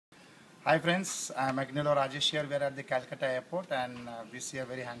Hi friends, I'm Agnelorajesh here. We're at the Calcutta airport and we see a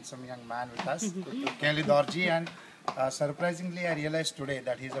very handsome young man with us, Kelly Dorji, and surprisingly I realized today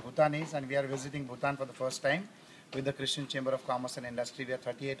that he's a Bhutanese and we are visiting Bhutan for the first time with the Christian Chamber of Commerce and Industry. We are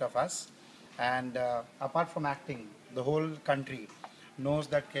 38 of us, and apart from acting, the whole country knows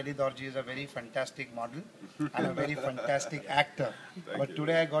that Kelly Dorji is a very fantastic model and a very fantastic actor. But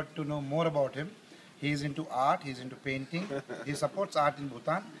today I got to know more about him. He is into art, he is into painting, he supports art in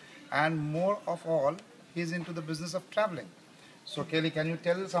Bhutan, and more of all, he is into the business of traveling. So Kelly, can you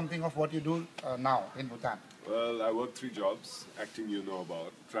tell something of what you do now in Bhutan? Well, I work 3 jobs. Acting you know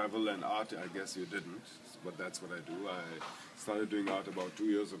about. Travel and art, I guess you didn't, but that's what I do. I started doing art about 2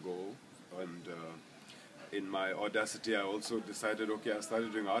 years ago, and in my audacity, I also decided, okay, I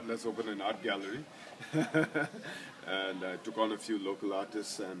started doing art, let's open an art gallery. And I took on a few local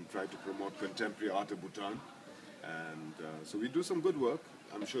artists and tried to promote contemporary art of Bhutan. And so we do some good work.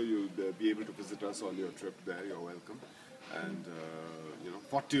 I'm sure you'll be able to visit us on your trip there. You're welcome. And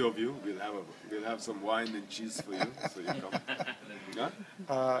 40 of you, we'll have some wine and cheese for you, so you come.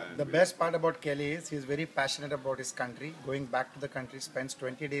 Yeah? The best part about Kelly is he's very passionate about his country. Going back to the country, spends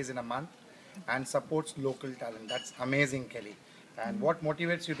 20 days in a month and supports local talent. That's amazing, Kelly. And what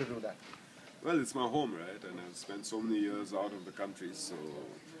motivates you to do that? Well, it's my home, right? And I've spent so many years out of the country, so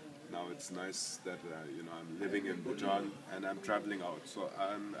now it's nice that I'm living in Bhutan and I'm traveling out. So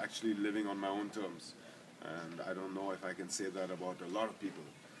I'm actually living on my own terms, and I don't know if I can say that about a lot of people.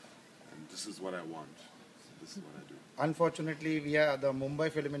 And this is what I want. So this is what I do. Unfortunately, the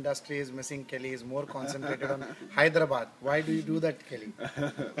Mumbai film industry is missing Kelly. Is more concentrated on Hyderabad. Why do you do that, Kelly?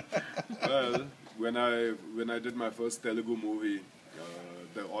 Well, when I did my first Telugu movie,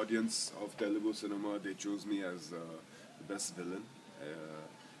 the audience of Telugu cinema, they chose me as the best villain.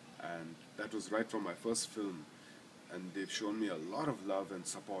 And that was right from my first film. And they've shown me a lot of love and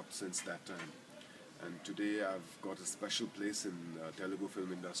support since that time. And today I've got a special place in the Telugu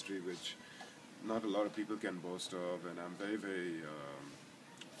film industry, which not a lot of people can boast of. And I'm very, very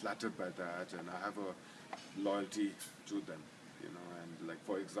flattered by that. And I have a loyalty to them. And like,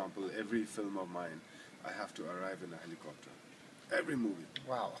 for example, every film of mine, I have to arrive in a helicopter. Every movie.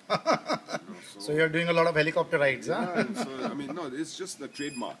 Wow. So you're doing a lot of helicopter rides, yeah, huh? And so, no, it's just a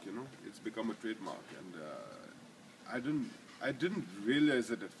trademark, It's become a trademark. And I didn't realize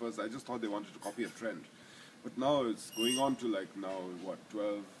it at first. I just thought they wanted to copy a trend. But now it's going on to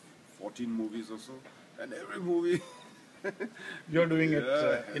 12, 14 movies or so. And every movie... You're doing it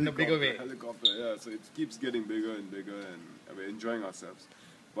in a bigger way. Helicopter, yeah. So it keeps getting bigger and bigger, and we're enjoying ourselves.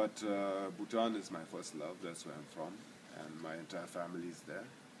 But Bhutan is my first love. That's where I'm from. And my entire family is there,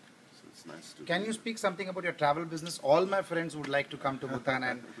 so it's nice to. Can you speak something about your travel business? All my friends would like to come to Bhutan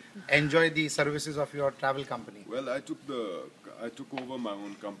and enjoy the services of your travel company. Well, I took over my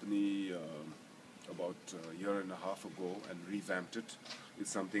own company about a year and a half ago and revamped it. It's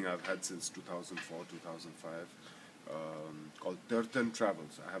something I've had since 2004, 2005, called Tertan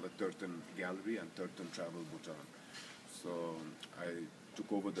Travels. I have a Tertan gallery and Tertan Travel Bhutan. So I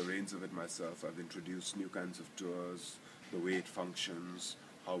took over the reins of it myself. I've introduced new kinds of tours, the way it functions,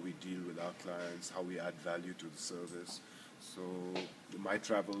 how we deal with our clients, how we add value to the service. So my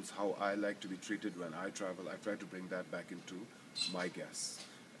travels, how I like to be treated when I travel, I try to bring that back into my guests.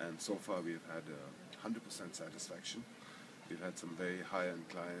 And so far we've had 100% satisfaction. We've had some very high-end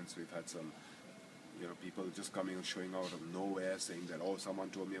clients. We've had some people just coming and showing out of nowhere saying that, oh, someone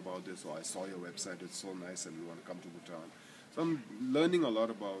told me about this, or I saw your website, it's so nice and we want to come to Bhutan. So I'm learning a lot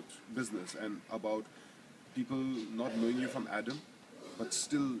about business and about people not knowing you from Adam, but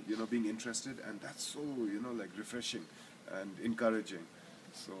still, being interested, and that's so, refreshing and encouraging.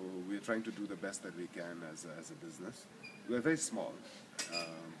 So we're trying to do the best that we can as a business. We're very small,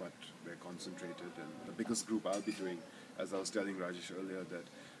 but we're concentrated, and the biggest group I'll be doing, as I was telling Rajesh earlier, that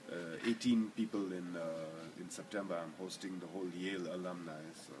 18 people in September, I'm hosting the whole Yale alumni,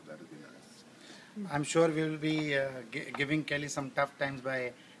 so that'll be nice. I'm sure we will be giving Kelly some tough times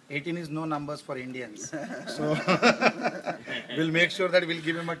by 18 is no numbers for Indians. So we'll make sure that we'll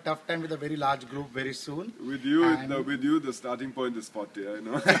give him a tough time with a very large group very soon. With you, the starting point is 40, I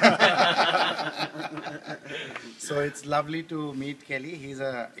know. So it's lovely to meet Kelly. He's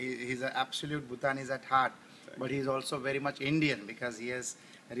an absolute Bhutanese at heart, but he's also very much Indian because he has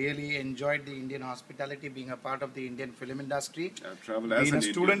really enjoyed the Indian hospitality, being a part of the Indian film industry. I've traveled as an Indian. Being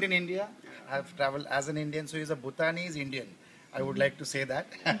a student in India, I've traveled as an Indian, so he's a Bhutanese-Indian. I would like to say that.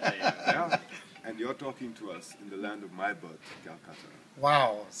 Yeah. And you're talking to us in the land of my birth, Calcutta.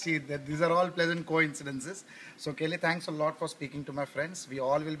 Wow. See, these are all pleasant coincidences. So, Kelly, thanks a lot for speaking to my friends. We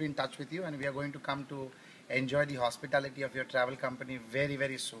all will be in touch with you, and we are going to come to enjoy the hospitality of your travel company very,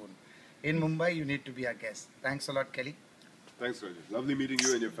 very soon. in Mumbai, you need to be our guest. Thanks a lot, Kelly. Thanks, Rajesh. Lovely meeting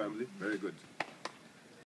you and your family. Very good.